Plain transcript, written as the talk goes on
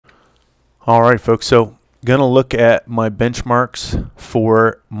Alright folks, so gonna look at my benchmarks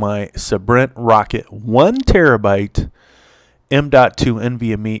for my Sabrent Rocket 1 terabyte M.2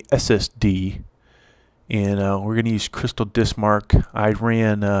 NVMe SSD, and we're gonna use Crystal Disk Mark. I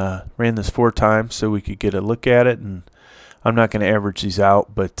ran this 4 times so we could get a look at it, and I'm not gonna average these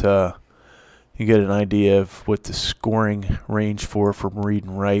out, but you get an idea of what the scoring range from read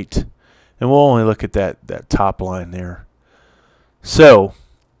and write, and we'll only look at that top line there. So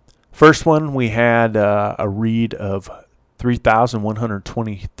first one, we had a read of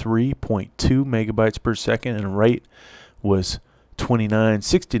 3,123.2 megabytes per second, and a write was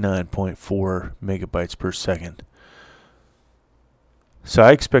 2969.4 megabytes per second. So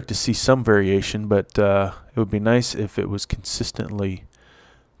I expect to see some variation, but it would be nice if it was consistently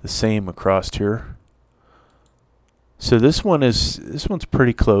the same across here. So this one's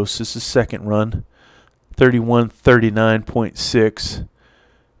pretty close. This is second run, 3139.6.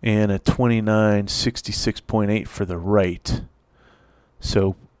 and a 2966.8 for the write.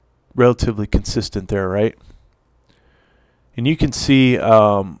 So relatively consistent there, right? And you can see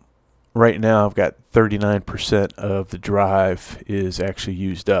right now I've got 39% of the drive is actually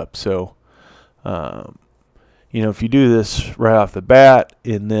used up. So you know, if you do this right off the bat,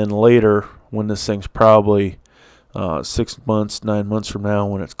 and then later when this thing's probably 6 months, 9 months from now,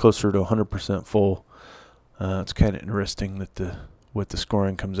 when it's closer to 100% full, it's kind of interesting that what the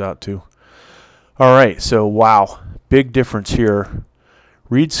scoring comes out to. Alright, so wow, big difference here.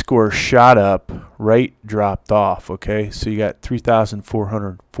 Read score shot up, write dropped off. Okay, so you got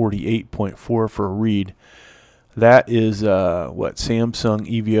 3,448.4 for a read. That is what, Samsung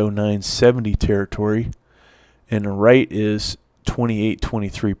EVO 970 territory, and the write is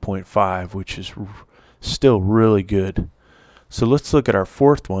 2823.5, which is still really good. So let's look at our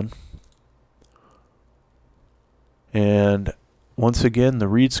fourth one, and once again, the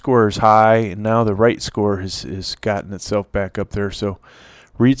read score is high, and now the write score has gotten itself back up there. So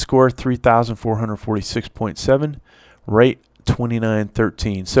read score 3,446.7, write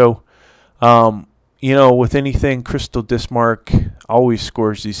 2913. So you know, with anything, Crystal Disk Mark always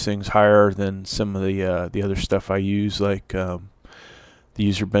scores these things higher than some of the other stuff I use, like the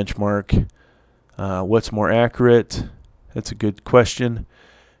user benchmark. What's more accurate? That's a good question.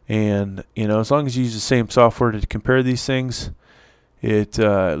 And you know, as long as you use the same software to compare these things, it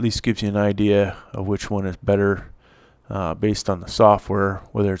at least gives you an idea of which one is better based on the software.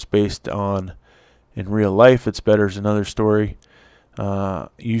 Whether it's based on in real life it's better is another story.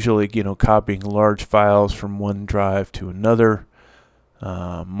 Usually, you know, copying large files from one drive to another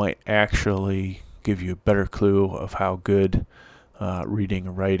might actually give you a better clue of how good reading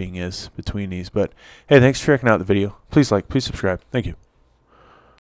and writing is between these. But hey, thanks for checking out the video. Please like, please subscribe. Thank you.